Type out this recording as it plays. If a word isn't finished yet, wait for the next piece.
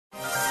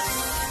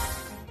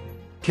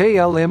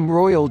KLM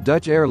Royal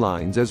Dutch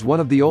Airlines is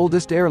one of the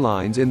oldest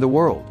airlines in the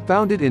world.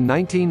 Founded in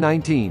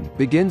 1919,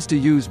 begins to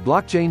use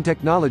blockchain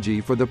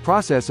technology for the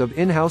process of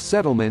in-house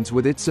settlements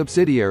with its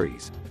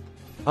subsidiaries.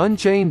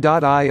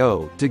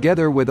 Unchain.io,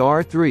 together with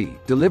R3,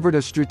 delivered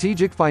a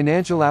strategic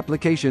financial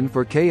application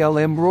for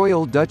KLM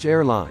Royal Dutch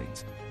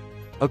Airlines.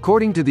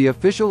 According to the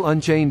official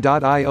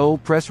Unchain.io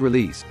press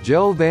release,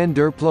 Jelle van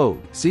der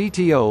Ploeg,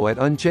 CTO at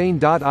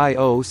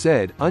Unchain.io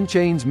said,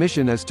 "Unchain's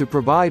mission is to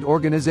provide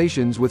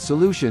organizations with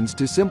solutions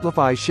to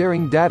simplify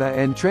sharing data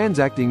and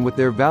transacting with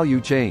their value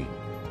chain.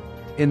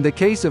 In the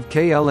case of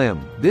KLM,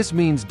 this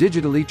means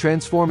digitally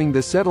transforming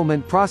the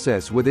settlement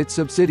process with its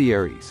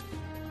subsidiaries.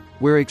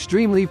 We're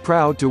extremely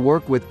proud to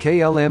work with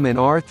KLM and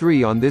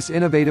R3 on this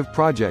innovative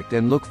project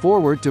and look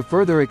forward to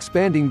further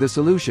expanding the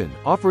solution,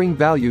 offering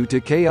value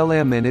to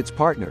KLM and its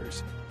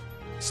partners.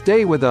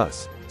 Stay with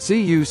us.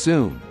 See you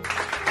soon."